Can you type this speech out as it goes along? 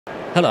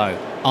Hello,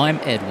 I'm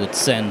Edward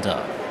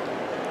Sender.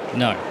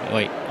 No,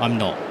 wait, I'm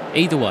not.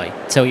 Either way,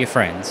 tell your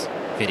friends,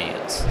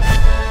 Vidiots.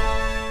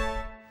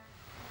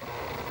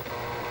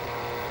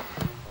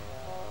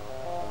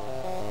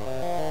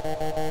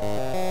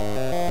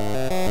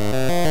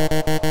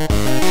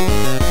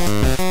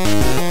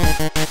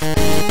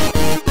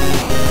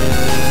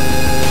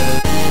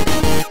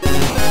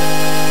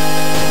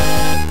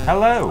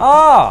 Hello!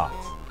 Ah!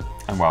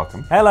 And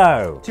welcome.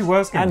 Hello! To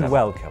Worst Games And Ever.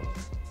 welcome.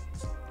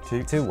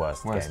 Two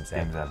Worst games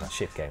ever.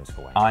 Shit games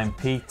for when. I'm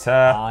Peter.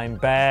 I'm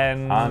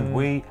Ben. And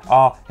we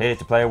are here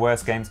to play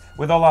Worst Games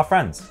with all our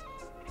friends.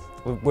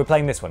 We're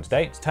playing this one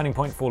today. It's Turning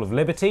Point Fall of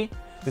Liberty.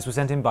 This was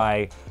sent in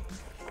by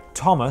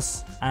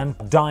Thomas and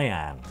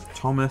Diane.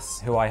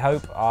 Thomas. Who I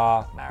hope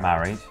are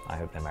married. I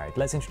hope they're married.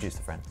 Let's introduce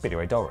the friends. Billy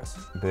Ray Doris.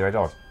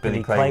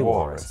 Billy Clay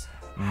Walrus.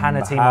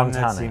 Hannah T.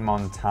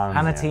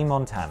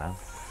 Montana.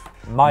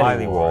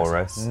 Miley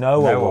Walrus,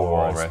 Noah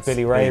Walrus,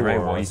 Billy Ray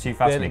Walrus,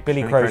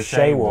 Billy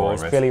Crochet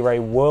Walrus, Billy Ray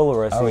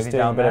Walrus, who's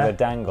doing a bit of a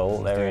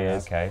dangle. There he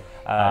is. Okay.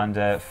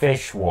 And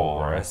Fish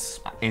Walrus,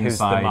 who's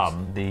the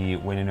mum, the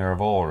winner of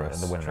Walrus.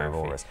 The winner of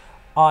Walrus.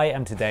 I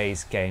am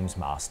today's games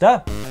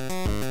master.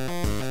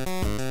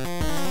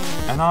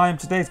 And I am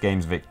today's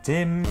games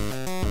victim.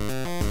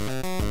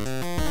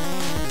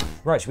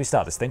 Right, should we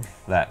start this thing?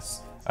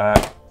 Let's.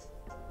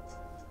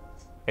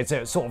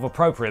 It's sort of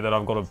appropriate that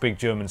I've got a big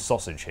German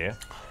sausage here.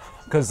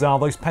 Because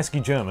those pesky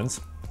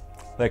Germans,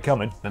 they're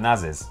coming. The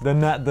Nazis. The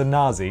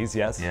Nazis,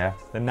 yes. Yeah.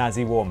 The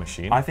Nazi war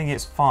machine. I think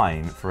it's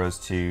fine for us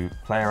to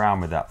play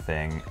around with that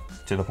thing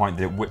to the point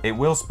that it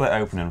will split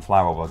open and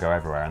flour will go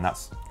everywhere, and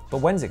that's... But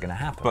when's it going to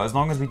happen? But as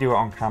long as we do it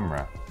on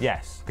camera.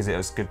 Yes. Because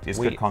it's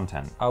good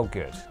content. Oh,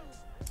 good.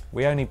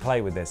 We only play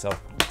with this.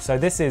 So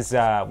this is,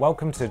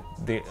 welcome to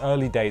the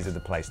early days of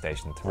the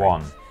PlayStation 3.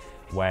 1.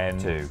 When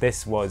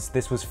this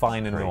was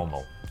fine and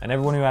normal. And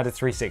everyone who had a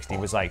 360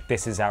 was like,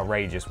 this is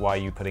outrageous, why are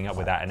you putting up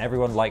with that? And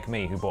everyone like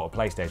me who bought a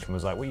PlayStation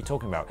was like, what are you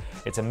talking about?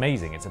 It's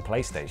amazing, it's a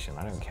PlayStation,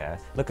 I don't care.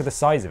 Look at the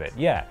size of it.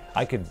 Yeah,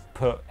 I could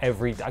put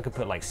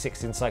like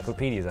 6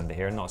 encyclopedias under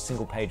here and not a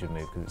single page would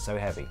move because it's so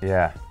heavy.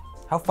 Yeah.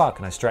 How far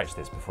can I stretch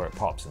this before it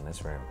pops in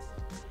this room?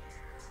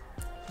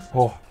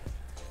 Oh.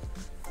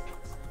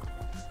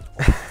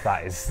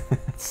 That is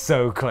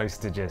so close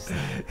to just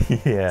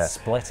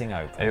splitting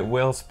open. It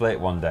will split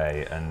one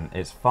day and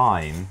it's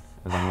fine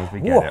as long as we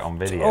get it on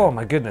video. Oh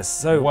my goodness,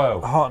 so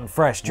hot and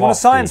fresh. Do you want a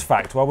Wafty. science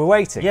fact while we're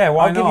waiting? Yeah,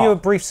 why I'll not? give you a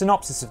brief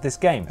synopsis of this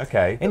game.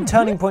 Okay. In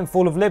Turning Point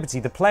Fall of Liberty,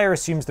 the player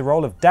assumes the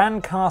role of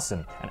Dan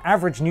Carson, an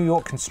average New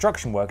York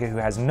construction worker who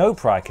has no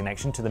prior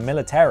connection to the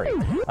military.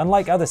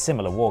 Unlike other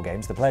similar war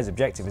games, the player's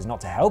objective is not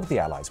to help the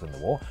Allies win the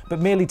war, but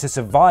merely to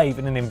survive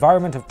in an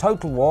environment of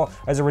total war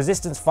as a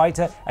resistance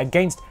fighter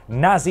against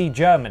Nazi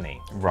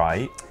Germany.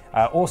 Right.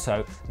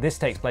 Also, this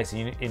takes place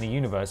in a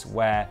universe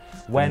where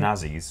when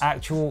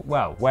actual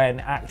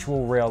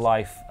real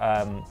life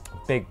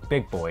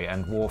big boy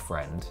and war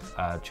friend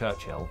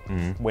Churchill,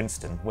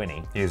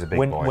 Winnie, he was a big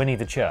boy. Winnie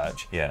the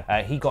Church.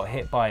 Yeah. He got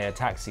hit by a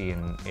taxi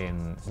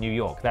in New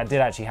York. That did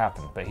actually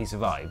happen, but he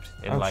survived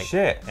in in like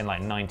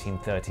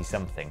 1930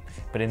 something.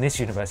 But in this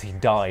universe, he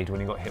died when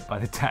he got hit by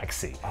the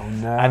taxi. Oh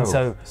no! And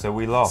so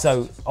we lost.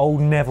 So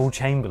old Neville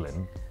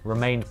Chamberlain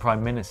remained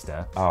Prime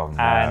Minister. Oh no!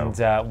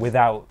 And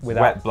without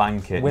wet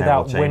blanket,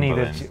 without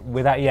Neville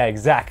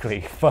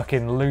Chamberlain.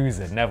 Fucking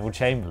loser Neville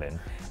Chamberlain.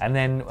 And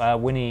then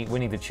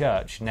Winnie the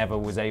Church never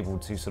was able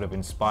to sort of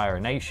inspire a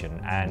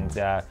nation, and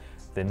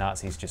the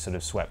Nazis just sort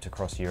of swept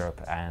across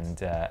Europe, and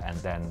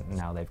then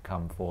now they've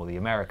come for the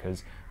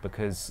Americas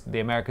because the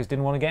Americas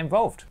didn't want to get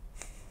involved.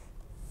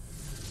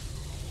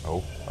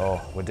 Oh,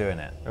 we're doing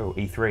it. Oh,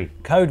 E3.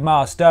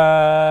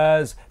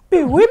 Codemasters.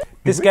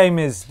 This game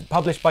is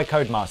published by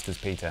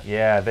Codemasters, Peter.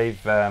 Yeah,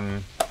 they've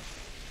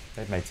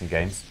made some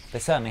games. They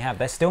certainly have.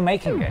 They're still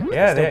making games.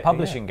 Yeah, they're still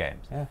publishing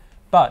games. Yeah.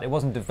 But it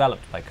wasn't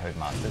developed by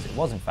Codemasters. It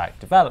was in fact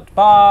developed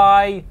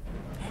by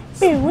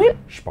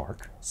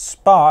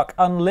Spark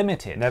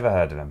Unlimited. Never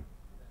heard of them.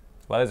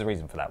 Well, there's a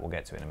reason for that. We'll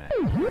get to it in a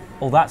minute.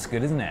 Oh, that's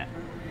good, isn't it?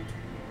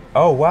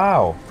 Oh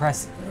wow.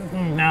 Press.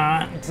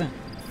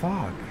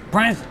 Fuck.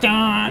 Press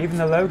start. Even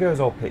the logo's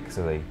all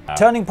pixely.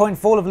 Turning Point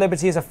Fall of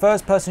Liberty is a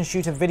first-person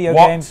shooter video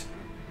game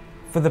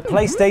for the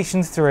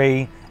PlayStation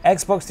 3,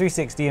 Xbox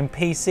 360 and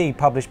PC,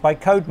 published by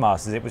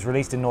Codemasters. It was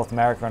released in North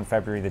America on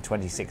February the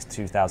 26th,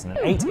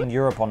 2008, in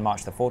Europe on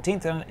March the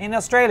 14th, and in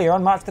Australia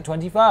on March the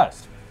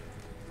 21st.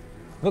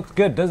 Looks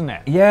good, doesn't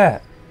it?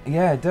 Yeah,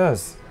 it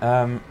does.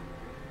 I'm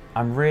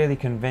really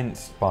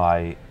convinced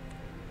by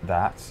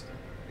that.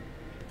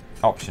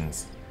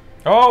 Options.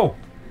 Oh!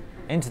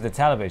 Into the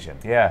television.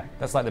 Yeah.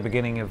 That's like the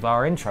beginning of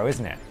our intro,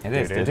 isn't it? It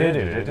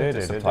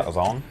is. Subtitles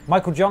on.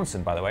 Michael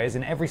Johnson, by the way, is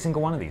in every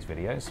single one of these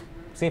videos.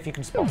 See if you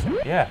can spot him.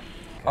 Yeah.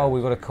 Oh,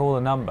 we've got to call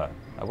a number.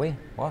 Are we?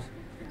 What?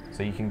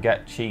 So you can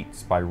get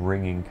cheats by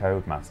ringing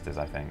Codemasters,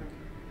 I think.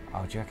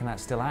 Oh, do you reckon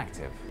that's still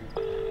active?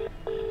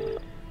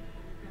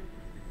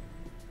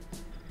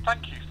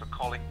 Thank you for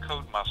calling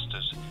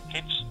Codemasters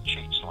Hints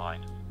Cheats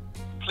line.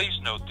 Please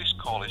note this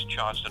call is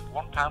charged at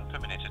 £1 per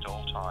minute at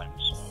all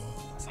times.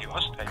 You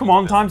must pay Come your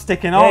on, bill. time's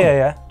ticking Yeah, on. yeah,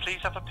 yeah. Please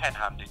have a pen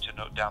handy to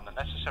note down the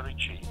necessary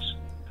cheats,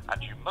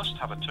 and you must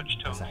have a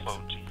touch-tone Thanks.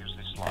 phone to use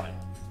this line.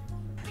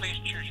 Please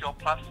choose your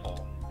platform.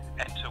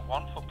 Enter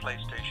 1 for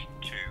PlayStation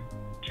 2,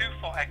 2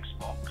 for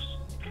Xbox,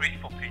 3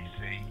 for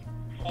PC,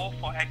 4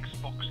 for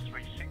Xbox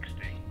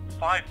 360,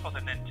 5 for the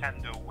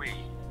Nintendo Wii,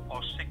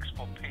 or 6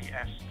 for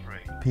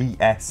PS3.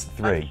 PS3.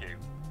 Thank you.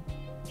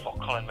 For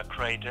Colin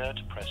McRae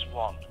Dirt, press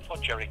 1. For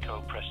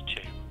Jericho, press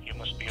 2. You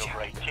must be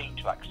over 18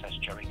 to access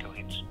Jericho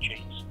hints and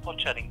cheats. For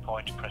Turning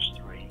Point, press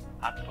 3.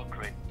 And for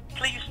Grid,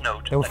 please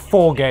note There were that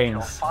 4 you enter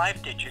games. your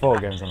 5-digit 4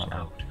 access games on that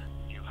one. code.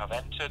 You have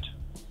entered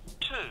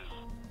 2,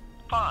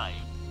 5,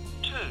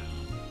 2,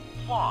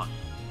 1.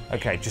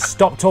 Okay, just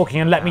stop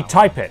talking and let me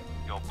type it.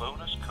 Your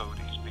bonus code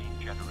is being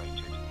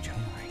generated.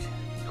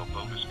 Your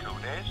bonus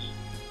code is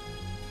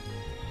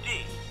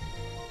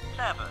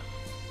D737.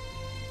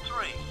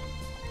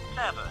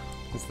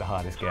 It's the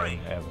hardest game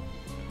ever.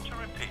 To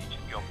repeat,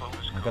 your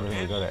bonus I code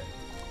think we got it.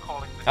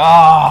 calling the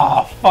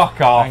Ah, fuck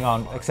off. Hang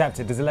on, accept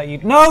it. Does it let you?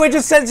 No, it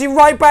just sends you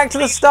right back to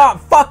the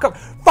start. Fuck up.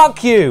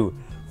 Fuck you.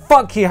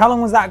 Fuck you. How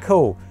long was that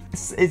call?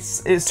 It's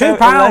 £2. so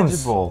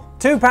illegible.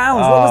 £2. What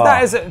was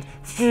that? Is it?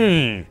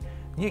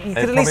 You could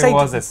at least probably say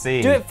was a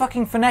C. do it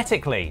fucking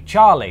phonetically,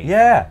 Charlie.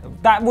 Yeah.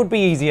 That would be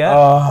easier.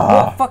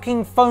 What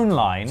fucking phone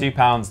line?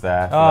 £2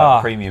 there for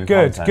that premium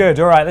good, content. good.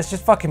 All right, let's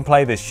just fucking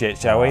play this shit,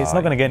 shall we? It's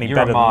not going to get any you're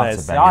a better martyr, than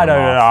this. Ben, I you're a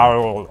don't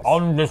know.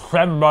 On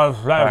December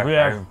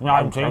 30th,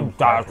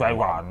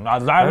 1931, a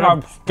then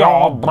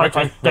obscure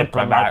British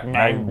diplomat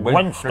named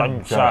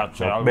Winston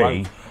Churchill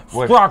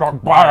was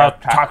struck by a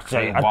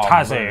taxi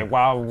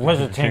while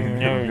visiting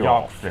New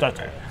York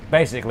City.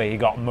 Basically, he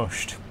got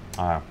mushed.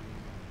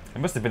 It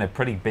must have been a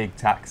pretty big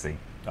taxi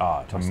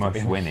to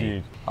mush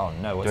Winnie. Oh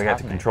no, what's Do I get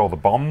to happening? control the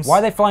bombs? Why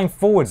are they flying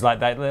forwards like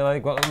that?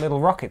 They've got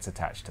little rockets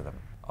attached to them.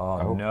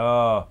 Oh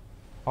no.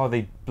 Oh,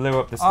 they blew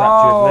up the Statue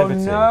of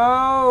Liberty.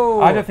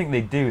 No! I don't think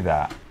they do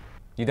that.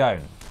 You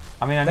don't?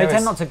 I mean, I know They tend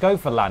it's- not to go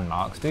for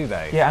landmarks, do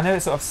they? Yeah, I know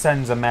it sort of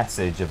sends a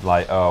message of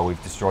like, oh,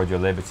 we've destroyed your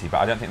liberty,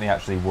 but I don't think they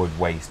actually would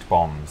waste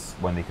bombs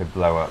when they could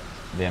blow up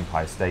the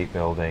Empire State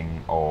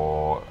Building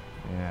or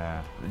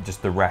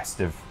just the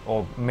rest of...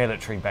 Or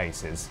military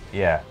bases.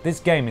 Yeah.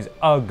 This game is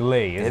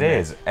ugly, isn't it? It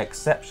is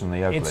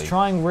exceptionally ugly. It's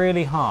trying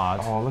really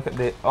hard. Oh, look at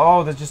the...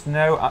 Oh, there's just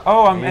no...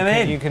 Oh, I'm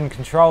in. You can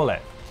control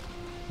it.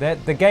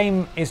 The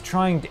game is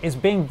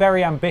being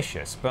very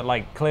ambitious, but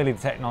like clearly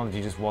the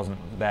technology just wasn't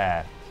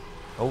there.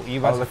 Oh,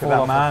 you've had to look at fall that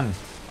off man.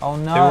 Oh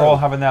no. They were all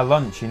having their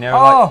lunch, you know?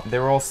 Oh! Like, they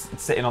were all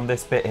sitting on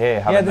this bit here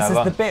having this their is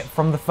lunch. the bit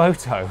from the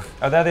photo.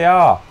 Oh, there they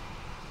are.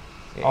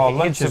 Oh, He'd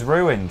lunch is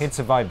ruined. He'd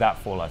survived that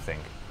fall, I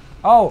think.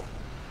 Oh!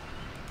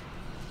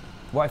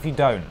 What if you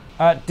don't?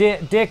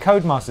 Dear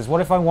Codemasters, what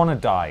if I want to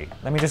die?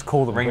 Let me just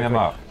call them. Ring them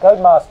up.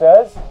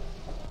 Codemasters,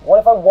 what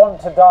if I want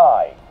to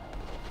die?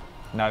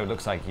 No, it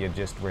looks like you're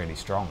just really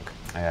strong.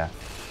 Yeah.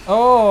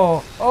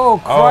 Oh,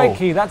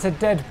 crikey, that's a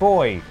dead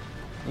boy.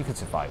 You could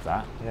survive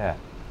that. Yeah.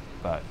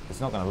 But it's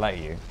not going to let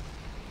you.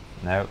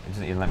 No, it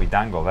doesn't even let me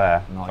dangle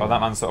there. Not Oh, even.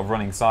 that man's sort of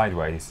running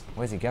sideways.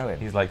 Where's he going?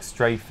 He's like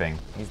strafing.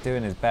 He's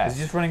doing his Is best.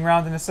 he just running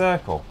around in a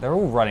circle? They're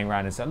all running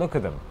around and look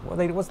at them.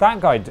 What's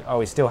that guy? Oh,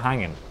 he's still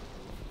hanging.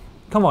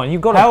 Come on,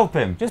 you've got to help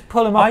him. Just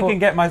pull him up. I can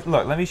get my...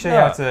 Look, let me show you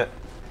how to...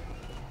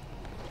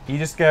 You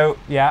just go...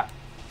 Yeah.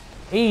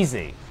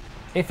 Easy.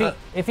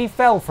 If he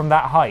fell from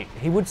that height,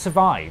 he would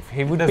survive.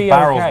 He would Those be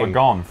barrels okay. were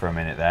gone for a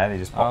minute there. They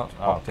just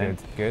popped in.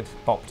 Good.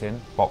 Bopped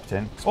in. Bopped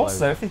in.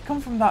 Also, if they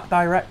come from that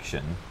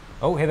direction...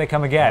 Oh, here they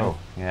come again. Oh,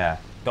 yeah.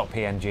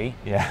 .png.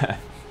 Yeah.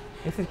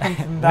 If they come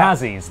from that...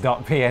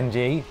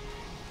 Nazis.png.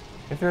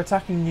 If they're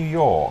attacking New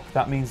York,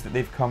 that means that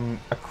they've come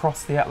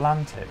across the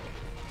Atlantic,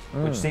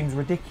 which seems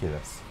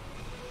ridiculous.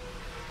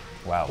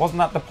 Well, wasn't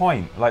that the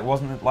point? Like,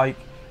 wasn't it like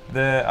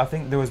I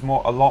think there was a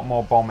lot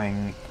more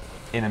bombing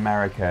in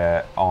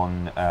America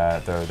on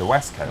the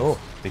West Coast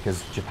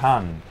because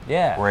Japan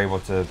were able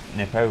to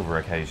nip over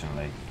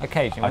occasionally.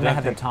 Occasionally, when they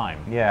had the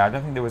time. Yeah, I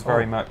don't think there was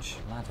very much.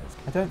 Ladders.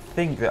 I don't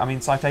think that. I mean,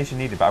 citation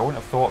needed, but I wouldn't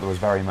have thought there was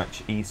very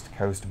much East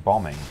Coast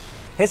bombing.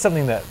 Here's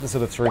something that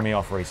sort of threw me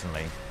off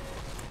recently.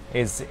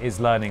 Is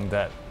learning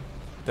that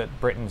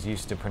Britons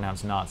used to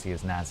pronounce Nazi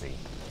as Nazi.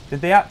 Did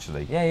they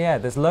actually? Yeah.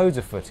 There's loads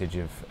of footage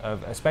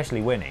of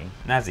especially Winnie.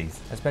 Nazis.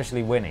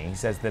 Especially Winnie. He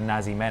says the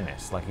Nazi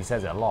menace. Like, he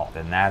says it a lot.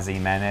 The Nazi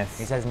menace.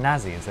 He says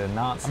Nazi instead of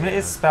Nazi. I mean, it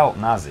is spelt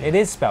Nazi. It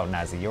is spelt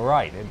Nazi, you're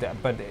right.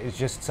 But it's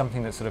just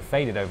something that sort of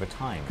faded over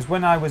time. Because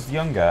when I was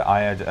younger, I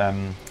had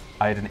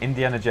an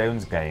Indiana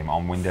Jones game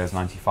on Windows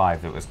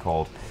 95 that was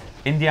called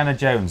Indiana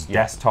Jones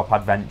Desktop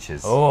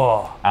Adventures.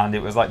 Oh. And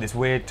it was like this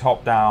weird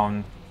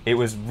top-down... It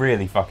was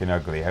really fucking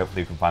ugly.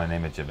 Hopefully you can find an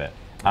image of it.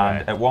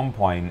 And at one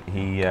point,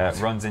 he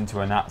runs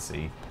into a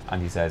Nazi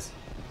and he says,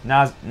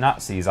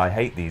 Nazis, I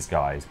hate these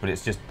guys, but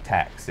it's just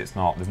text, it's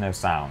not, there's no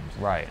sound.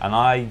 Right. And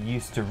I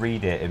used to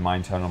read it in my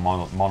internal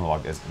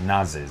monologue as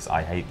Nazis,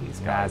 I hate these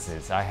guys.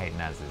 Nazis, I hate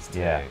Nazis too.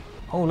 Yeah.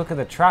 Oh, look at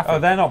the traffic. Oh,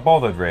 they're not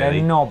bothered really.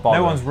 They're not bothered.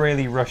 No one's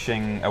really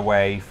rushing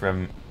away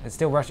from... It's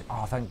still rushing.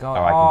 Oh, thank God.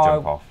 Oh, I can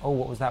jump off. Oh,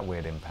 what was that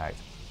weird impact?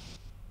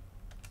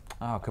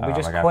 Oh, can we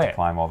just we're gonna quit? have to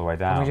climb all the way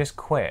down. Can we just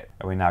quit?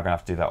 Are we now going to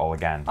have to do that all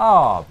again?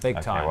 Oh, big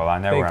Okay, time. well, I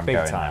know big, where I'm big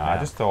going time, now. yeah. I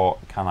just thought,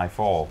 can I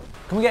fall?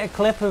 Can we get a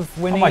clip of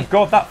Winnie? Oh my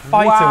god, that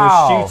fighter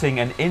Wow. was shooting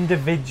an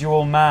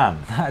individual man.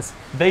 That's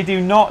They do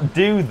not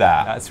do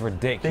that. They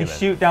ridiculous.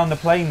 shoot down the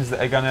planes that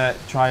are going to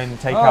try and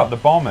take Oh. out the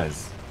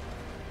bombers.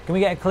 Can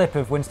we get a clip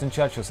of Winston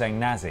Churchill saying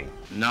Nazi?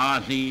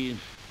 Nazis,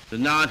 the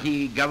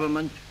Nazi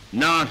government,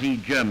 Nazi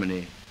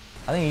Germany.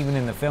 I think even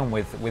in the film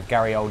with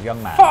Gary Old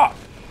Young Man. Fuck!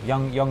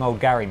 Young old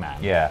Gary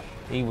Man. Yeah.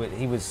 He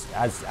was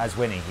as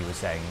Winnie, he was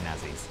saying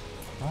Nazis.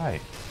 Right.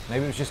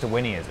 Maybe it was just a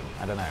Winnieism.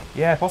 I don't know.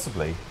 Yeah,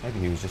 possibly. Maybe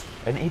he was just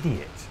an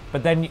idiot.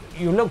 But then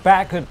you look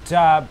back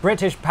at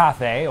British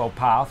Pathé, or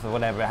Path, or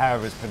whatever,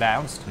 however it's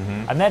pronounced,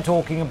 and they're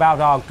talking about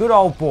our good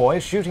old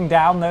boys shooting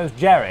down those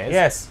Jerrys.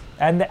 Yes.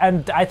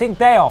 And I think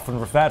they often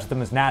refer to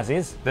them as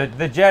Nazis. The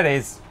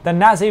Jerrys. The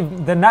Nazi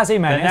menace. The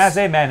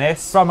Nazi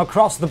menace. From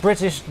across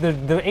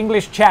the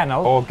English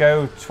Channel. Or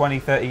go 20,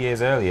 30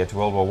 years earlier to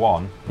World War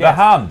One. The Yes.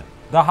 Hun.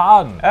 The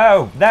Hun.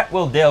 Oh, that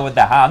will deal with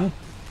the Hun.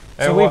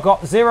 So we've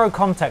got zero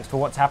context for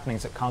what's happening,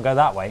 so it can't go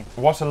that way.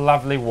 What a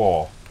lovely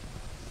war.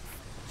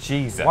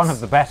 Jesus. One of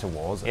the better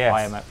wars.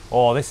 Yes.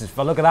 Oh, this is...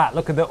 Look at that.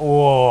 Look at the...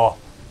 Oh.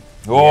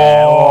 Oh,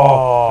 Yeah,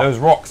 oh. Those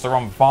rocks are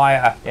on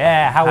fire.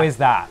 Yeah, how is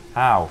that?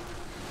 How?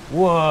 Whoa.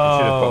 They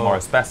should have put more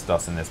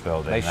asbestos in this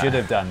building. They should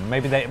have done.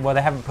 Maybe they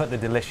haven't put the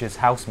delicious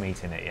house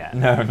meat in it yet.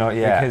 No, not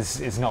yet. Because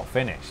it's not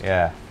finished.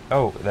 Yeah.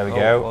 Oh, there we Oh,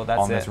 go. well,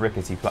 that's on this it.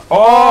 rickety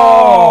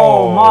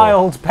Oh,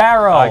 mild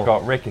peril. I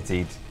got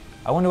ricketied.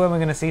 I wonder when we're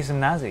going to see some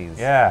Nazis.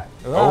 Yeah.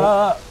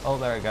 Oh,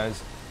 there it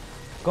goes.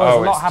 God, there's a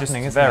lot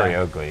happening, it's isn't very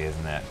there? ugly,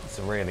 isn't it? It's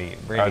a really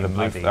The blue.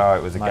 muddy, Oh,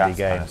 it was a muddy gas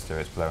game. canister.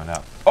 It's blown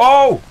up.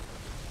 Oh!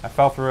 I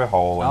fell through a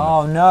hole in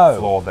Oh, the no.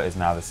 floor that is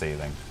now the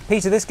ceiling.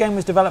 Peter, this game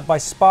was developed by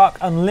Spark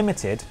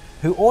Unlimited,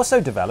 who also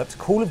developed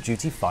Call of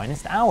Duty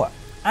Finest Hour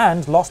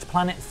and Lost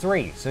Planet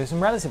 3, so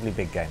some relatively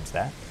big games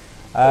there.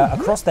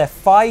 Across their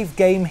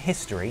 5-game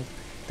history,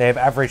 they have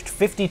averaged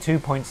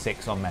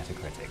 52.6 on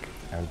Metacritic.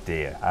 Oh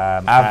dear.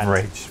 Um,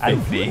 Average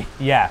and- 50.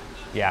 Yeah.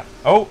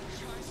 Oh!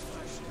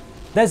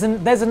 There's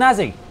a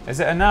Nazi. Is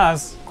it a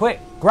Naz? Quick,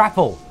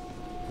 grapple.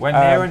 When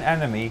near an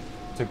enemy,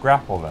 to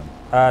grapple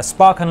them.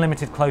 Spark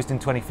Unlimited closed in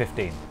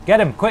 2015. Get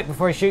him, quick,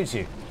 before he shoots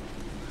you.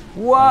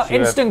 What? Once you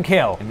have Instant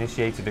kill.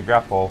 Initiated a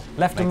grapple.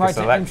 Left make and right a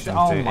to selection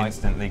oh to my-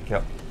 instantly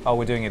kill. Oh,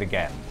 we're doing it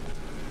again.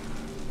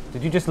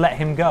 Did you just let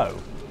him go?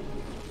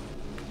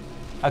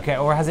 Okay,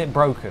 or has it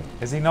broken?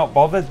 Is he not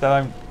bothered that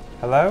I'm...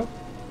 Hello?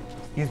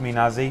 Excuse me,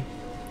 Nazi.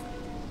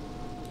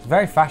 It's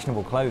very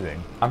fashionable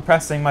clothing. I'm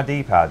pressing my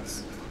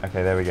D-pads.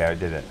 Okay, there we go, it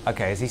did it.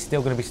 Okay, is he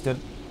still going to be stood?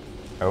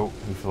 Oh,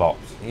 he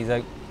flopped. He's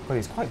like, Well,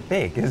 he's quite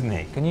big, isn't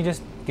he? can you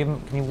just give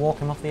him, can you walk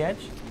him off the edge?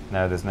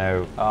 No, there's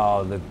no...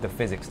 Oh, the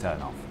physics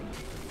turn off.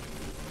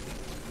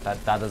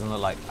 That doesn't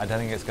look like, I don't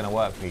think it's going to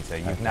work, Peter.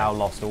 You've Okay. now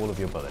lost all of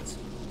your bullets.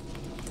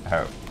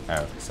 Oh.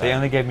 So- They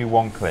only gave me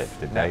one clip,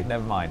 did they?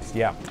 Never mind,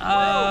 yeah.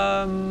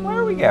 Where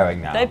are we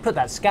going now? They put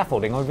that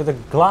scaffolding over the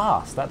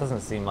glass. That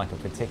doesn't seem like a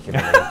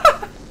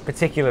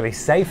particularly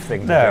safe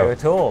thing to do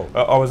at all.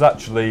 I was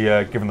actually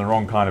given the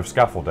wrong kind of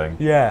scaffolding.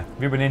 Yeah.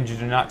 Have you been injured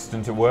in an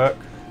accident at work?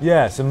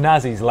 Yeah, some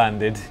Nazis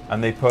landed.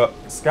 And they put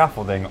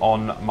scaffolding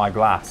on my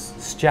glass.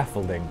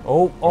 Scaffolding.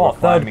 Oh, We're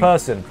third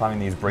person. Climbing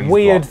these breeze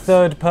Weird blocks.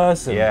 third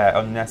person. Yeah,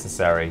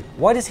 unnecessary.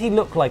 Why does he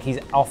look like he's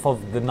off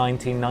of the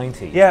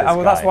 1990s? Yeah, this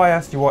well, that's guy? why I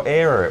asked you what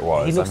era it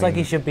was. He looks I like he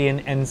mean, should be in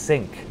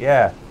NSYNC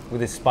Yeah,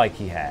 with his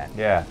spiky hair.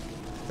 yeah.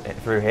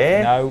 Through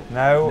here? No.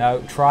 No.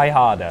 No, try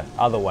harder.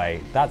 Other way.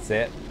 That's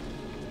it.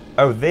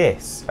 Oh,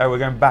 this. Oh, we're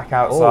going back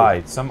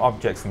outside. Some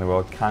objects in the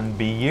world can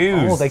be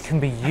used. Oh, they can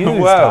be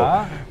used, Whoa.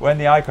 huh? When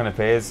the icon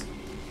appears,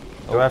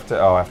 do I have to...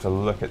 Oh, I have to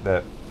look at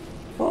the...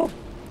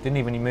 Didn't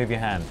even move your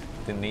hand.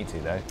 Didn't need to,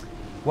 though.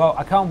 Well,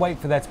 I can't wait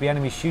for there to be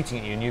enemies shooting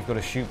at you and you've got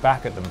to shoot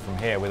back at them from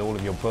here with all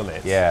of your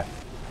bullets. Yeah.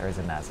 There is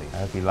a Nazi. I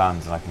hope he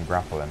lands and I can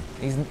grapple him.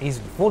 He's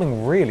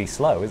falling really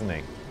slow, isn't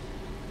he?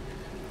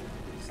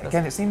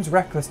 Again, it seems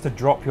reckless to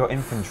drop your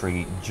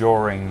infantry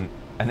during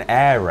an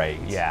air raid.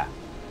 Yeah.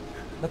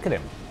 Look at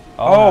him.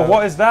 Oh, no.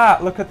 what is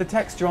that? Look at the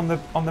texture on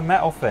the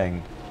metal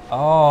thing.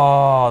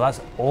 Oh, that's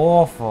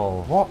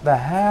awful. What the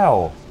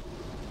hell?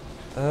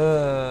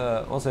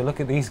 Also, look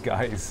at these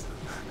guys.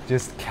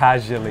 Just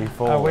casually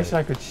falling. I wish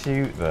I could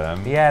shoot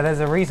them. Yeah, there's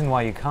a reason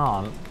why you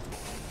can't.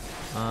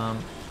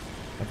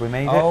 Have we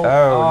made it? Oh,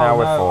 now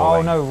we're no.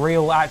 falling. Oh no,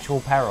 real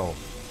actual peril.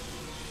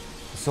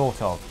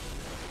 Sort of.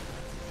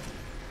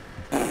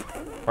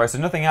 Right, so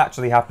nothing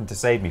actually happened to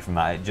save me from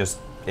that. It just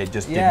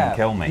didn't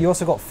kill me. You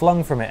also got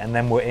flung from it and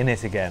then were in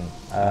it again.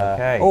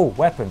 Okay. Oh,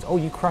 weapons. Oh,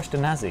 you crushed a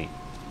Nazi.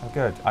 Oh,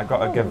 good. I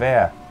got a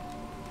Gewehr.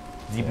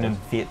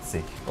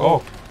 47.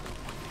 Oh.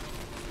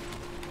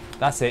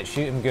 That's it.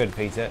 Shoot him good,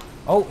 Peter.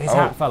 Oh, his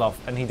hat fell off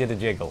and he did a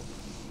jiggle.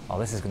 Oh,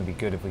 this is going to be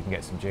good if we can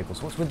get some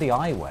jiggles. What's with the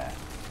eyewear?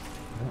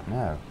 I don't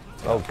know.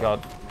 Oh,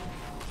 God.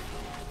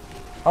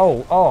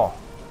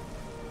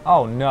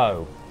 Oh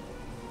no.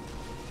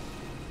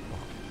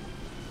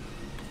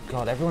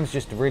 God, everyone's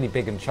just really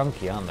big and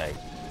chunky, aren't they?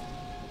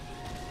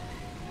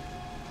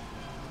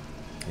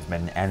 He's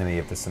made an enemy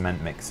of the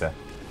cement mixer.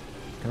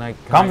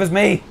 Come with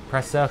me!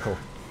 Press circle.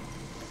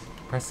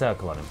 Press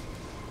circle on him.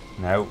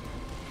 No.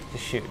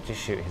 Just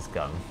shoot his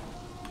gun.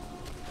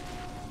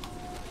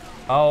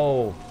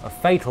 Oh, a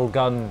fatal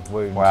gun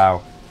wound.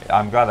 Wow.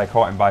 I'm glad I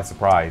caught him by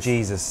surprise.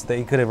 Jesus,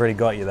 he could have really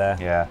got you there.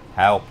 Yeah.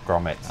 Help,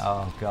 Gromit.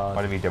 Oh, God.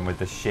 What have you done with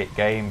the shit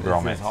game,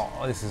 Gromit?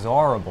 This is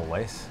horrible,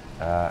 this.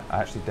 I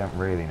actually don't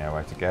really know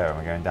where to go. Am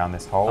I going down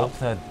this hole? Up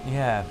the...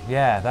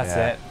 Yeah, that's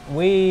it.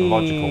 The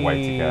logical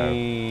way to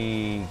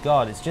go.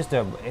 God, it's just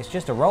a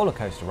roller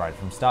coaster ride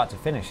from start to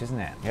finish, isn't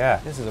it? Yeah.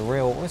 This is a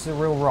real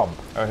romp.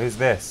 Oh, who's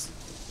this?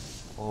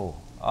 Oh,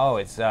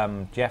 it's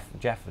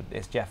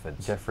it's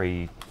Jeffords.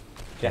 Jeffrey.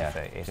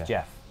 It's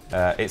Jeff.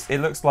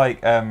 It looks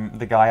like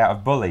the guy out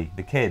of Bully,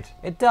 the kid.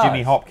 It does.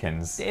 Jimmy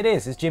Hopkins. It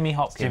is. It's Jimmy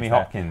Hopkins. Jimmy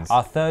Hopkins.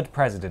 Our third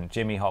president,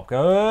 Jimmy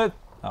Hopkins.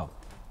 Oh.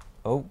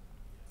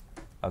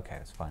 Okay,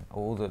 that's fine.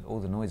 All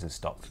the noises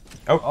stopped.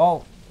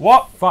 Oh.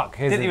 What? Fuck.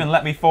 Didn't even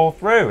let me fall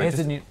through. Here's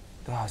a new.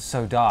 Oh, it's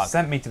so dark.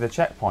 Sent me to the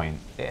checkpoint.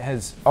 It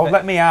has. Oh,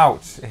 let me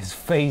out. It's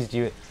phased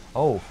you.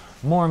 Oh,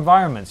 more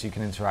environments you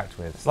can interact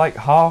with. It's like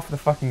half the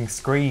fucking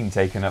screen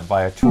taken up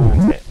by a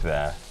tooltip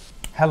there.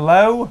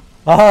 Hello?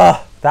 Is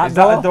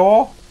that a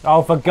door?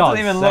 Oh, for God's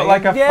sake. It doesn't even look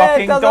like a fucking Yeah,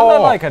 it doesn't door.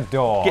 look like a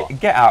door.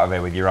 Get out of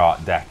here with your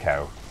Art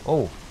Deco.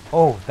 Oh,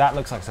 that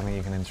looks like something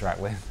you can interact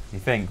with. You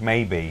think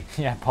maybe?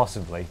 Yeah,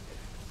 possibly.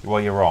 Well,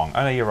 you're wrong.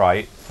 Oh no, you're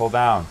right. Pull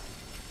down.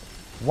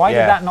 Why did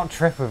that not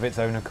trip of its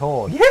own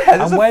accord? Yeah,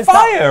 there's a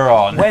fire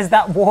on. Where's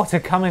that water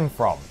coming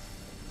from?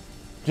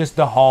 Just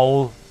the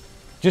hole.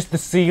 Just the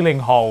ceiling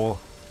hole.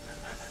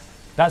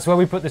 That's where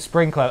we put the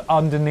sprinkler,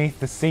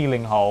 underneath the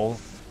ceiling hole.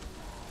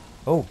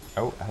 Oh,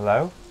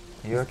 hello?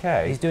 Are you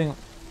okay? He's doing...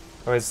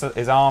 Oh,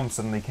 his arm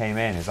suddenly came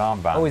in, his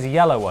armband. Oh, he's a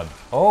yellow one.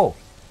 Oh.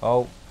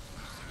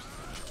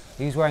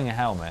 He's wearing a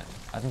helmet.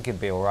 I think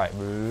he'd be alright.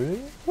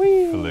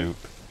 Floop.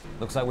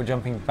 Looks like we're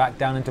jumping back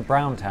down into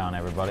Browntown,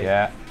 everybody.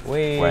 Yeah.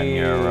 Whee. When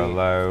you're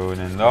alone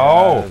and... can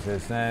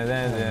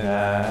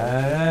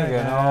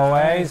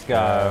always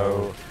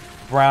go.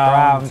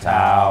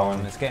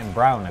 Browntown. It's getting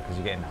browner because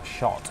you're getting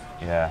shot.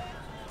 Yeah.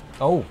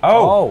 Oh.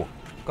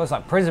 God, it's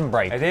like Prison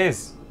Break. It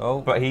is.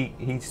 Oh. But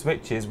he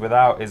switches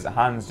without his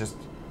hands just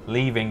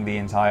leaving the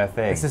entire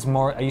thing. This is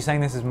more... Are you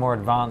saying this is more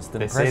advanced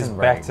than Prison This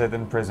Break? is better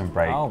than Prison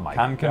Break. Oh my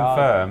God. Can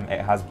confirm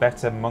it has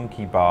better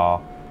monkey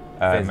bar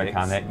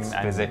mechanics,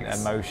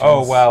 physics, emotions.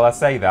 Oh well, I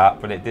say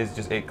that, but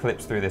it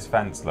clips through this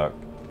fence. Look.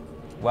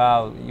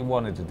 Well, you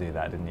wanted to do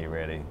that, didn't you?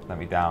 Really? Let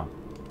me down.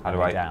 How do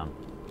I down?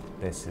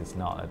 This is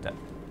not a.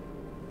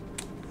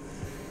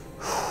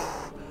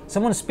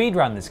 Someone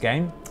speedran this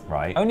game.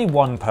 Right. Only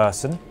one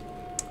person.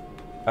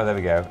 Oh, there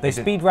we go. They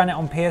speedran it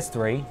on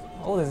PS3.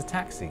 Oh, there's a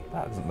taxi.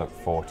 That doesn't look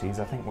 40s.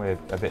 I think we're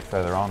a bit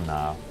further on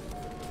now.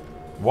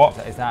 What?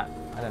 Is that?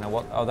 I don't know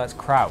what. Oh, that's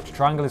crouch.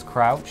 Triangle is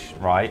crouch.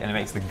 Right, and it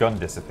makes the gun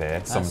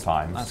disappear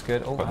sometimes. That's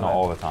good. Oh, but not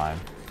all the time.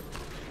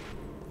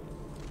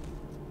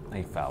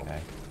 He fell. Okay.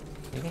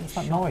 What's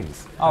that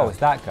noise? Oh, it's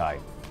that guy.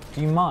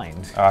 Do you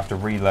mind? I have to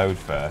reload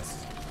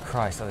first.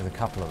 Christ, there's a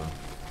couple of them.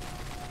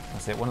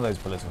 That's it. One of those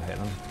bullets will hit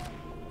them.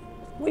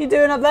 What are you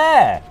doing up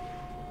there?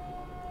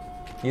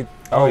 He's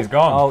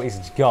gone. Oh,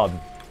 he's gone.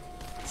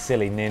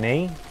 Silly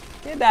ninny.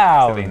 Get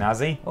down. Silly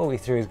Nazi. Oh, he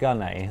threw his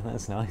gun at you.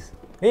 That's nice.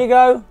 Here you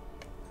go.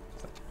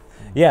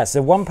 Yeah,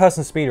 so one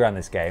person speedran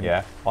this game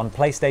on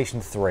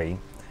PlayStation 3.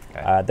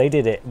 Okay. They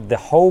did it the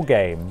whole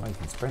game.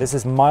 This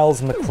is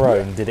Miles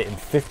McCrone did it in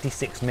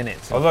 56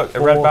 minutes. Oh look, a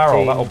red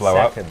barrel. That'll blow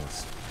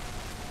seconds.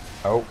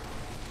 Up. Oh.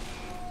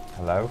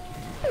 Hello.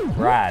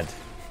 Rad.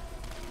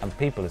 And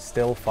people are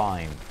still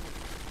fine.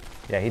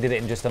 Yeah, he did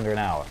it in just under an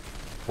hour.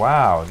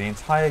 Wow, the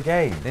entire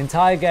game. The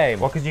entire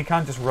game. Well, because you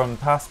can't just run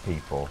past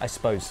people. I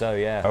suppose so,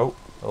 yeah.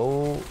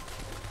 Oh.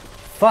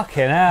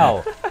 Fucking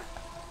hell.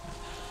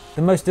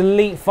 The most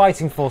elite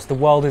fighting force the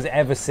world has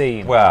ever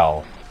seen.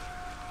 Well,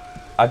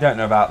 I don't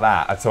know about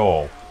that at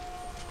all.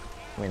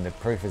 I mean, the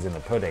proof is in the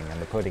pudding,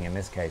 and the pudding in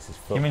this case is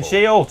football. Human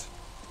shield.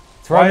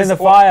 Throw him in the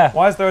fire.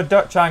 Why is there a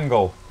Dutch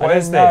angle? What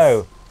is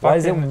this? Why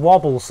does it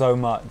wobble so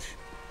much?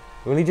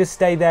 Will he just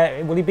stay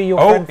there? Will he be your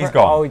friend? Oh, he's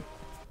gone.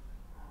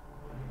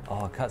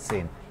 Oh, a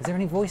cutscene. Is there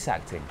any voice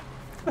acting?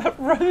 That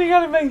running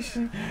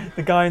animation.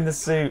 The guy in the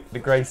suit, the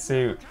grey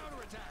suit.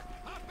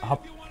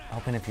 Hop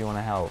in if you want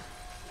to help.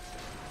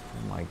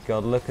 Oh my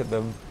God, look at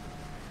them.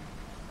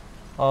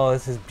 Oh,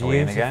 this is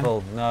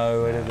beautiful.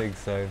 No, I don't think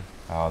so.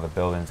 Oh, the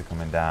buildings are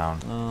coming down.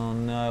 Oh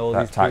no, all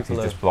that these taxi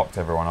people just blocked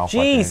everyone off.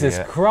 Jesus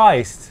like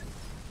Christ!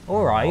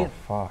 All right. Oh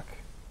fuck.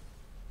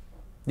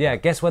 Yeah,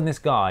 guess when this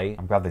guy...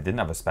 I'm glad they didn't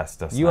have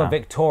asbestos. You are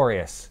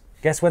victorious.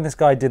 Guess when this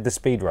guy did the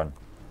speedrun.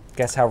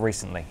 Guess how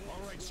recently.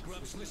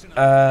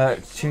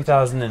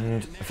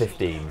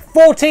 2015.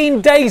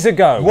 14 days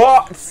ago!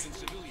 What?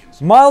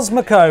 Miles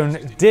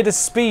McCone did a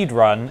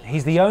speedrun.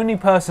 He's the only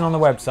person on the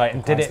website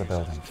and did it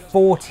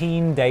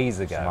 14 days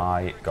ago.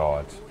 My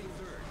God.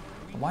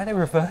 Why are they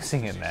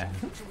reversing it then?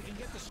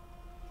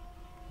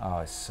 Oh,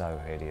 it's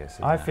so hideous.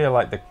 I feel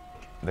like the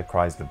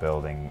Chrysler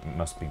building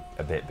must be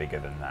a bit bigger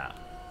than that.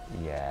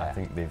 Yeah. I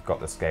think they've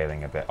got the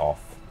scaling a bit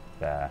off.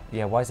 there.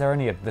 Yeah, why is there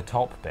only the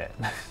top bit?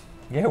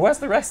 Yeah, where's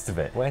the rest of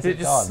it? Where's Did it it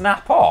just gone?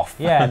 snap off?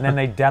 Yeah, and then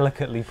they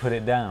delicately put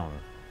it down.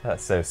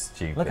 That's so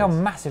stupid. Look how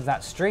massive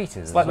that street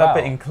is. It's like that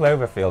bit in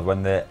Cloverfield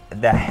when the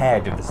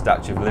head of the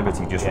Statue of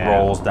Liberty just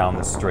rolls down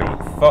the street.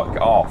 Fuck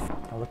off.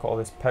 Oh, look at all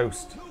this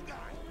post.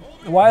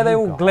 Why are they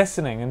all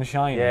glistening and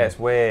shiny? Yeah, it's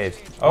weird.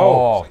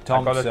 Oh, I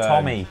got a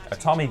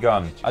Tommy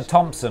gun. A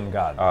Thompson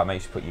gun. Oh, it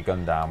makes you put your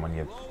gun down when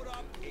you...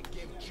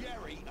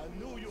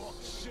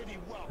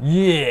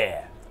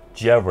 Yeah.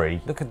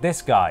 Jerry. Look at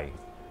this guy.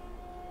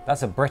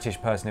 That's a British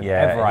person if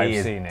ever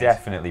I've seen it.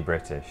 Definitely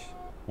British.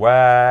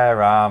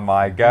 Where am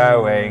I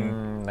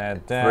going?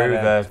 Through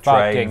the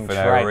train for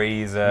no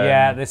reason.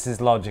 Yeah, this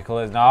is logical,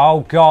 isn't it?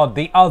 Oh God,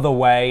 the other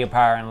way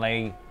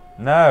apparently.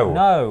 No.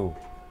 No.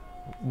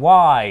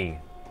 Why?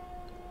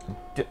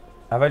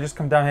 Have I just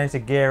come down here to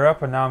gear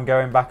up and now I'm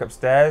going back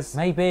upstairs?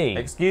 Maybe.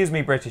 Excuse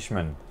me,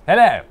 Britishman.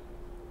 Hello.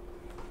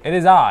 It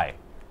is I,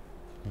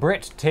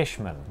 Brit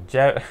Tishman.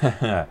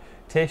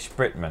 Tish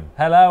Britman.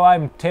 Hello,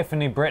 I'm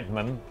Tiffany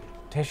Britman.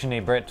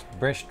 Tishany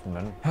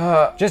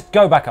Britman. Just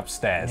go back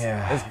upstairs.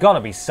 Yeah. There's got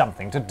to be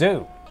something to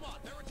do.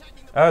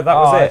 Oh, that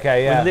was it.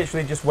 Okay, yeah. We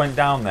literally just went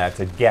down there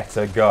to get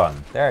a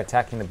gun. They're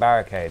attacking the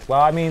barricade.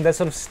 Well, I mean, they're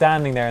sort of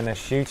standing there and they're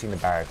shooting the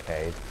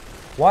barricade.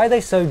 Why are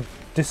they so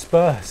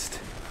dispersed?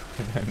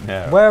 I don't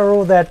know. Where are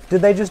all their...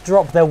 Did they just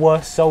drop their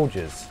worst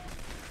soldiers?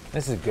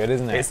 This is good,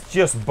 isn't it? It's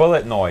just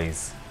bullet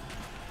noise.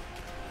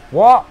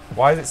 What?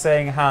 Why is it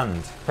saying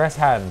hand? Press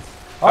hand.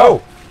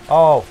 Oh!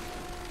 Oh.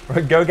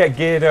 Go get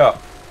geared up.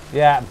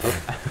 Yeah.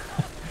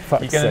 You're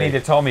going to need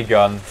a Tommy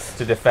gun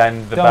to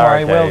defend the Don't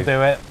barricade. worry, we'll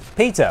do it.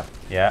 Peter.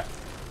 Yeah.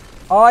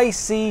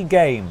 IC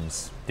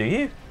Games. Do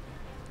you?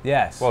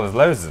 Yes. Well, there's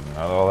loads of them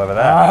all over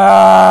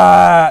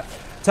there.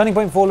 Turning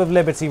Point Fall of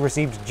Liberty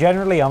received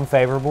generally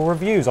unfavourable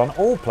reviews on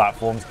all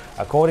platforms,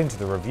 according to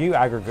the review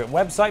aggregate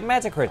website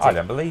Metacritic. I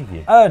don't believe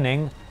you.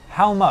 Earning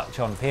how much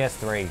on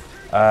PS3?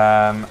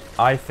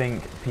 I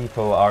think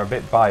people are a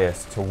bit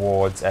biased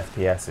towards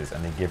FPSs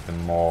and they give them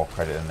more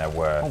credit than they're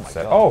worth. Oh my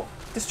God. Oh,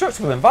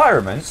 destructible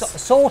environments?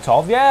 Sort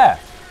of, yeah.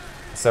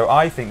 So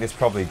I think this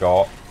probably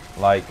got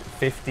like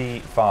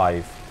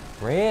 55.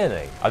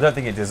 Really? I don't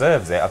think it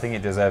deserves it. I think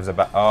it deserves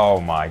about... Oh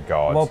my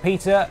God. Well,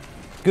 Peter,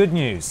 good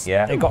news.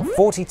 Yeah. It got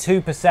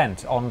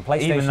 42% on PlayStation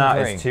 3. Even that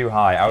is too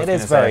high. I was going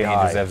to say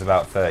it deserves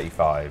about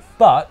 35.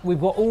 But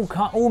we've got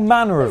all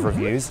manner of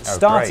reviews,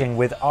 starting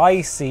with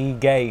IC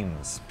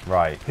Games.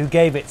 Right. Who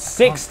gave it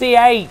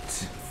 68.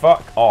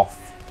 Fuck off.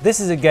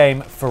 This is a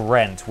game for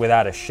rent,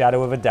 without a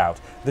shadow of a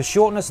doubt. The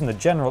shortness and the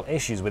general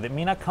issues with it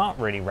mean I can't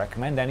really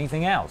recommend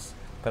anything else.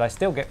 But I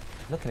still get...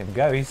 Look at him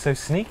go, he's so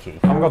sneaky.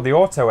 Oh my God, the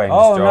auto aim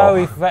Oh job.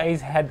 no,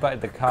 he's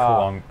headbutted the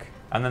car. Clonk.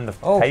 And then the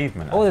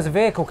pavement. Oh, there's a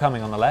vehicle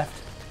coming on the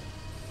left.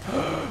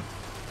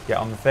 Get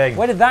on the thing.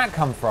 Where did that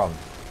come from?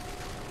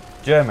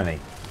 Germany.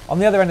 On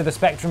the other end of the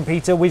spectrum,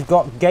 Peter, we've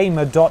got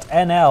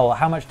Gamer.nl.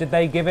 How much did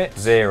they give it?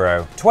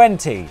 0.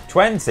 20.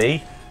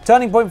 20?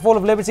 Turning Point Fall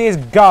of Liberty is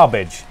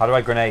garbage. How do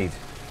I grenade?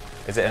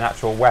 Is it an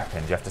actual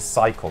weapon? Do you have to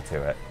cycle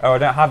to it? Oh, I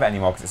don't have it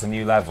anymore because it's a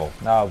new level.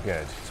 Oh,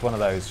 good. It's one of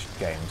those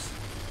games.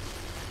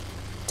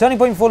 Turning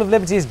Point Fall of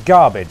Liberty is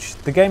garbage.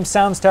 The game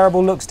sounds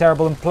terrible, looks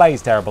terrible, and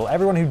plays terrible.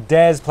 Everyone who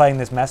dares playing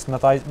this mess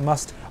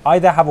must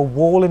either have a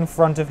wall in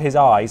front of his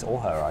eyes,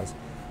 or her eyes,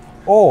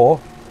 or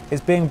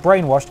is being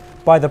brainwashed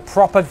by the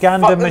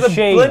propaganda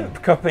machine. There's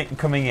a blimp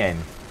coming in.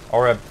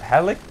 Or a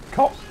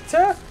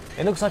helicopter?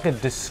 It looks like a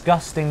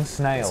disgusting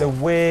snail. It's a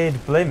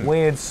weird blimp.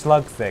 Weird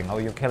slug thing. Oh,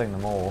 you're killing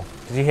them all.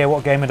 Did you hear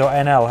what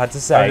Gamer.nl had to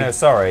say? Oh, no,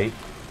 sorry.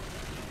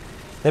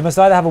 They must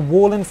either have a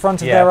wall in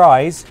front of their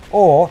eyes,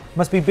 or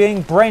must be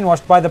being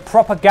brainwashed by the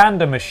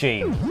propaganda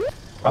machine.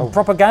 And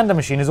propaganda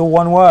machine is all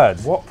one word.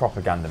 What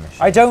propaganda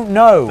machine? I don't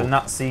know. The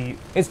Nazi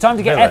It's time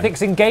to get villain.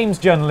 ethics in games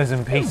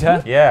journalism,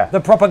 Peter. Yeah. The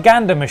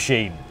propaganda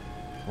machine.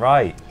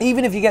 Right.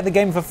 Even if you get the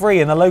game for free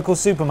in the local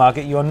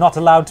supermarket, you are not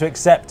allowed to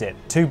accept it.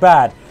 Too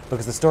bad,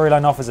 because the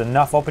storyline offers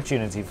enough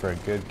opportunity for a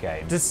good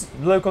game. Does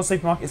local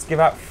supermarkets give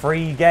out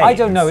free games? I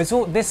don't know. It's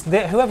all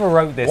whoever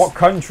wrote this. What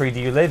country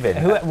do you live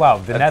in? Well,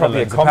 the Netherlands,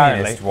 probably a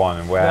communist apparently.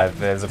 one where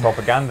there's a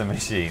propaganda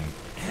machine.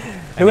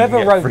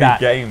 Whoever wrote that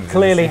games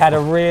clearly had a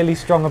really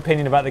strong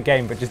opinion about the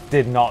game, but just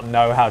did not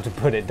know how to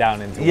put it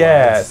down into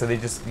words. So they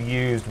just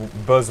used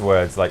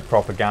buzzwords like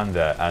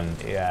propaganda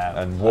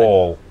and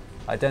wall.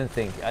 I don't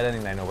think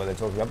they know what they're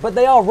talking about, but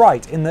they are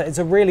right in that it's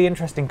a really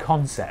interesting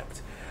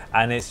concept,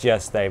 and it's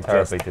just they've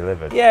terribly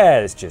delivered. Yeah,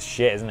 it's just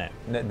shit, isn't it?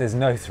 There's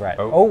no threat.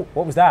 Oh,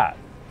 what was that?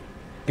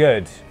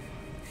 Good.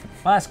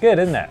 Well, that's good,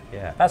 isn't it?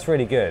 Yeah. That's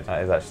really good.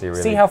 That is actually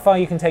really... See how far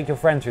you can take your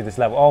friend through this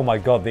level. Oh my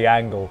God, the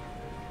angle.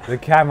 The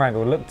camera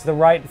angle. Look to the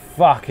right.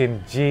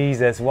 Fucking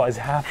Jesus, what is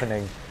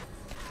happening?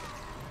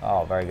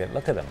 Oh, very good.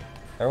 Look at them.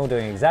 They're all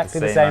doing exactly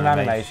the same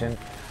animation.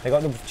 They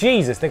got...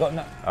 Jesus, they got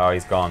no... Oh,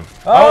 he's gone.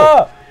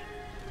 Oh!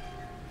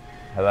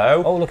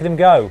 Hello? Oh, look at him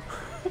go.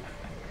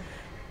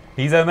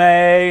 He's a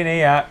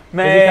maniac.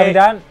 Is he coming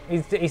down?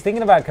 He's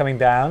thinking about coming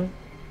down.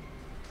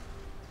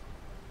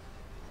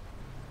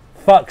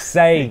 Fuck's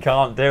sake. He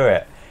can't do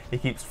it. He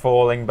keeps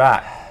falling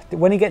back.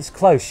 When he gets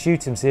close,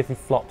 shoot him, see if he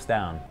flops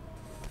down.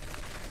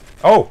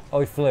 Oh! Oh,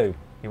 he flew.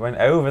 He went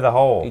over the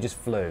hole. He just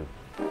flew.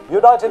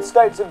 United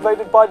States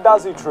invaded by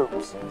Nazi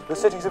troops. The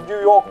cities of New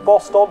York,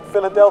 Boston,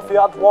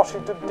 Philadelphia and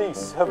Washington,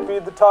 D.C. have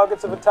been the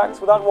targets of attacks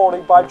without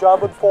warning by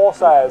German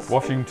forces.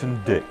 Washington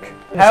Dick.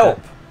 Help!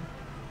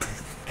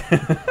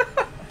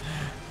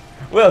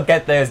 We'll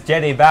get those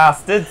Jedi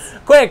bastards.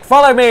 Quick,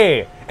 follow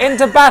me!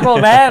 Into battle,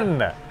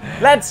 men!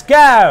 Let's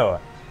go!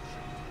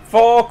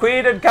 For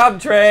Queen and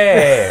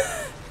Country!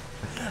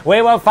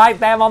 We will fight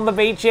them on the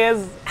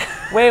beaches.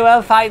 We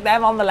will fight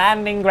them on the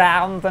landing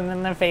grounds and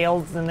in the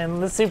fields and in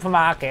the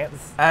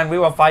supermarkets. And we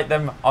will fight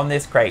them on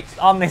this crate.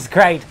 On this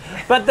crate.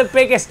 But the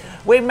biggest,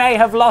 we may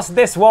have lost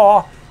this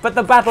war, but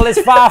the battle is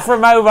far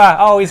from over.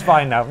 Oh, he's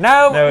fine now.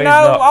 No, he's no.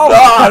 not.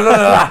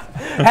 Oh.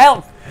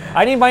 Help!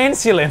 I need my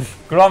insulin.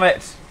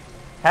 Gromit!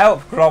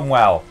 Help,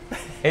 Cromwell.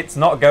 It's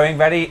not going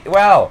very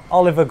well.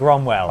 Oliver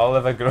Cromwell.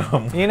 Oliver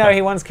Cromwell. You know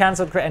he once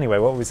cancelled... Anyway,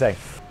 what were we saying?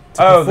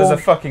 Oh, there's a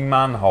fucking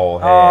manhole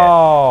here.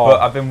 Oh.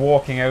 But I've been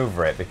walking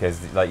over it because,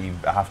 like, you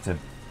have to...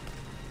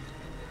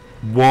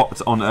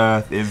 What on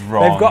earth is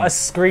wrong? They've got a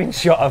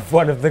screenshot of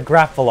one of the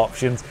grapple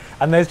options,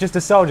 and there's just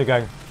a soldier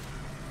going...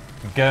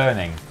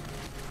 Gurning.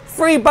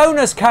 Free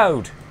bonus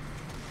code!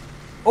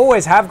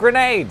 Always have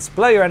grenades.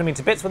 Blow your enemy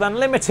to bits with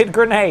unlimited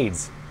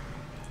grenades.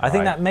 I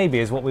think that maybe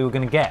is what we were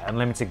going to get,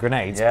 unlimited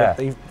grenades. Yeah. But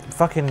the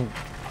fucking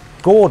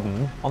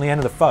Gordon on the end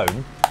of the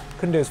phone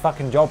couldn't do his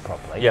fucking job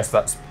properly. Yes,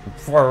 that's...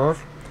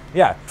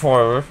 Yeah.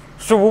 So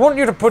we want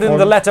you to put in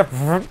the letter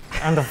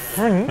and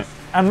the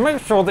and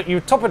make sure that you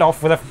top it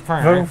off with a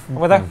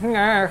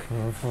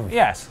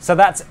yes. So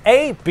that's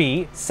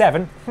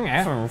AB7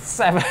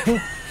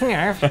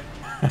 7.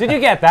 Did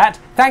you get that?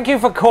 Thank you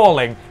for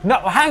calling. No,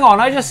 hang on.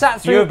 I just sat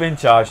through. You've been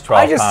charged £12.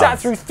 I just sat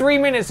through 3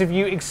 minutes of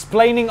you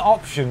explaining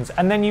options,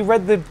 and then you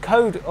read the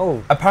code.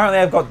 Oh. Apparently,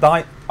 I've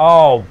got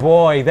Oh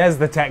boy, there's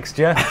the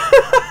texture.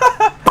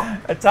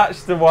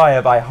 Attach the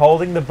wire by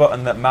holding the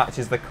button that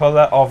matches the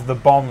colour of the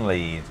bomb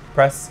lead.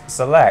 Press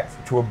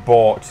select to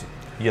abort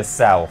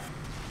yourself.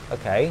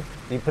 Okay.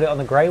 You put it on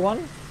the grey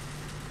one?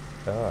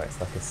 Oh, it's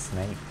like a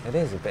snake. It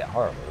is a bit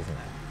horrible, isn't it?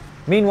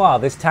 Meanwhile,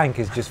 this tank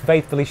is just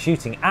faithfully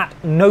shooting at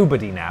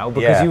nobody now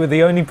because you were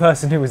the only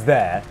person who was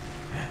there.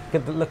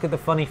 Look at the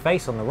funny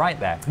face on the right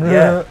there.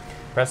 Yeah.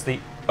 Press the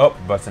up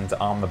button to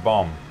arm the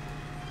bomb.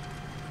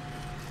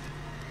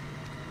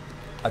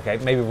 Okay,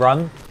 maybe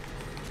run.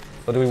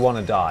 Or do we want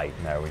to die?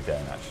 No, we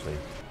don't actually.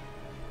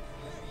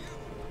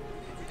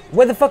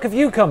 Where the fuck have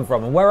you come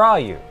from and where are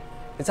you?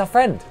 It's our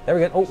friend. There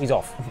we go. Oh, he's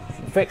off.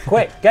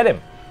 Quick, get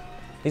him.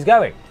 He's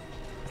going.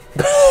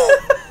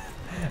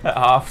 At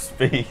half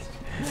speed.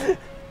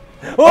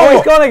 Oh,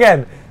 he's gone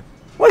again.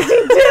 What's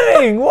he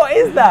doing? What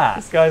is that?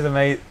 This guy's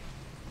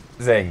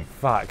amazing.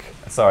 Fuck.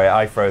 Sorry,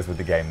 I froze with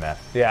the game there.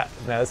 Yeah,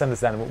 no, that's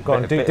understandable. Go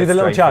on, do bit the of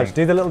little charge. strafing.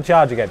 Do the little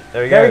charge again.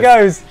 There he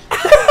goes.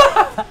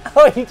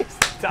 Oh, he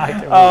just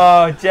died.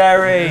 Oh,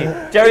 Jerry.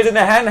 Jerry's in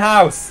the hen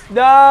house.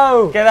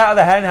 No. Get out of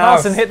the hen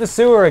house. Carson, hit the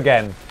sewer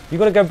again. You've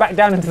got to go back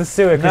down into the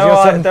sewer. No,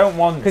 I don't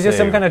want to. Because you're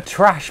some kind of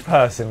trash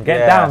person.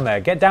 Get down there.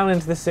 Get down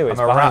into the sewer. I'm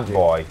It's a behind rat you.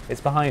 boy.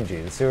 It's behind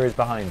you. The sewer is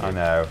behind you. I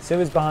know. The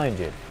sewer's behind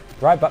you.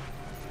 Right, but...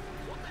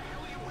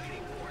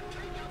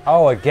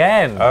 Oh,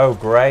 again. Oh,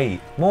 great.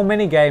 More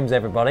mini games,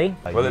 everybody.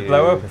 Will it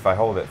blow up if I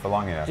hold it for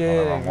long enough on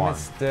the wrong one?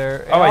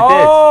 Mr. Oh, I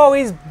did. Oh,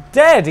 he's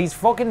dead. He's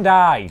fucking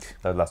died.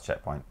 So last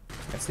checkpoint.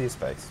 Let's see his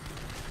face.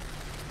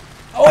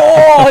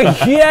 Oh,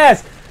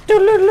 yes. It's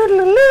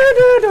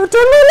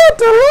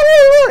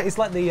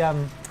like the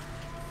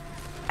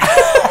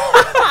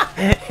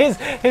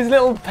his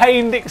little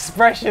pained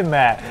expression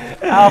there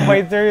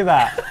halfway through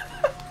that.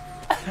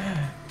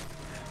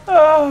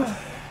 Oh,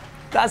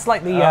 that's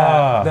like the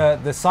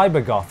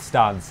cybergoths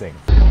dancing.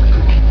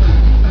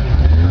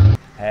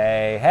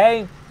 Hey,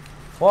 hey,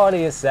 what do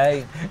you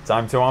say?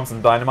 Time to arm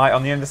some dynamite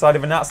on the underside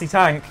of a Nazi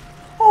tank.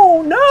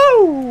 Oh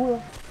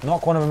no!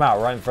 Knock one of them out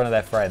right in front of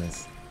their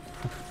friends.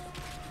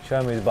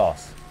 Show them who's the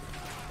boss.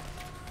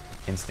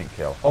 Instant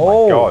kill.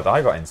 Oh my god,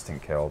 I got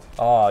instant killed.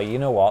 Oh, you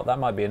know what? That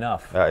might be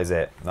enough. That is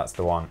it. That's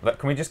the one. Look,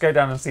 can we just go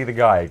down and see the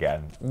guy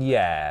again?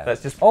 Yeah.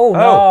 Let's just. Oh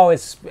no,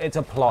 it's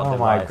a plot device.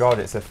 Oh my god,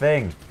 it's a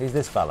thing. Who's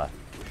this fella?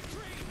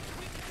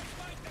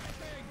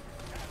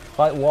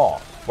 Like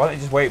what? Why don't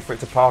you just wait for it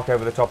to park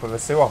over the top of a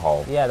sewer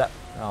hole? Yeah, that.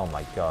 Oh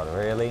my god,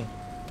 really?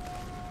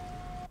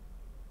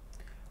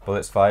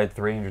 Bullets fired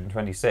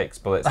 326.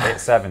 Bullets hit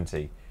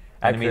 70.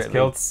 Enemies Accurately.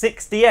 killed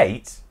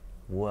 68.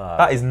 Whoa.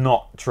 That is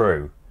not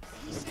true.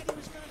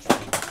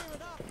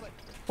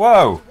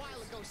 Whoa!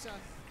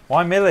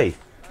 Why Millie?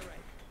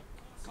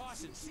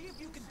 Carson,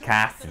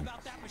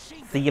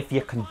 see if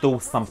you can do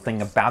something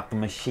about the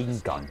machine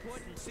gun.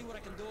 See what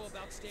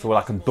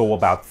I can do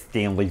about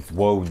Stanley's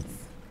wounds.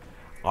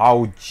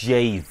 Oh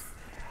jeez.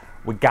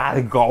 We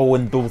gotta go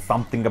and do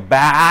something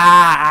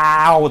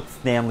about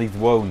Stanley's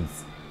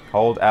wounds.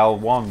 Hold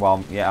L1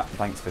 while... Yeah,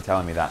 thanks for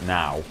telling me that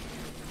now.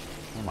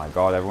 Oh my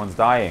god, everyone's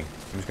dying.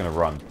 I'm just gonna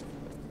run.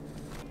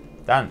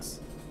 Dance.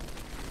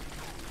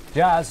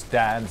 Just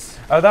Dance.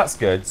 Oh, that's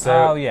good. So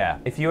Oh, yeah.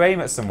 if you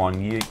aim at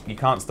someone, you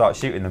can't start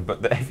shooting them.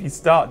 But if you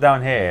start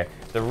down here,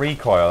 the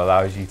recoil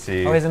allows you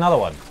to. Oh, here's another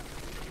one.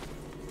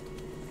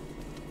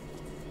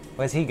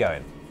 Where's he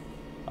going?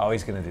 Oh,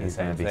 he's going to do the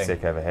same He's thing. going to be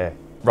sick over here.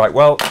 Right.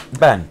 Well,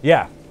 Ben.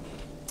 Yeah.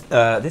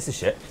 This is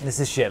shit. This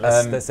is shit.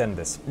 Let's end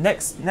this.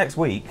 Next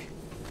week, do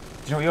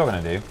you know what you're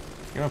going to do?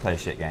 You're going to play a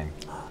shit game.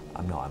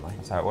 I'm not, am I?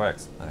 That's how it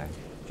works. Okay. Do you know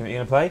what you're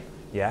going to play?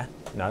 Yeah?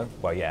 No?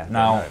 Well, yeah.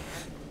 Now, No.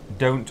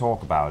 don't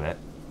talk about it.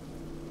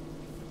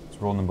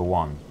 It's rule number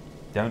 1.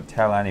 Don't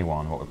tell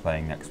anyone what we're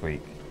playing next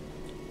week.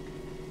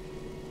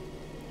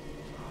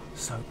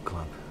 Soap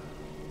Club.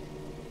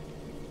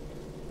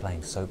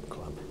 Playing Soap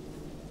Club.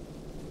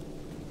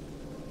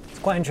 It's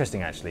quite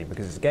interesting, actually,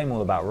 because it's a game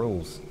all about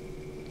rules.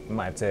 We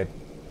might have to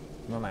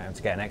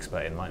get an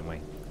expert in, mightn't we?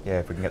 Yeah,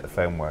 if we can get the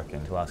phone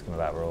working. To ask him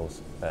about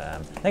rules.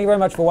 But, thank you very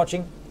much for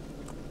watching.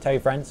 Tell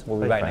your friends.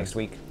 We'll be back next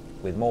week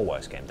with more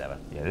worst games ever.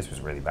 Yeah, this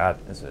was really bad.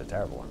 This was a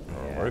terrible one.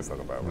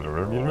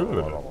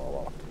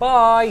 Yeah.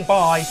 Bye.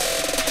 Bye.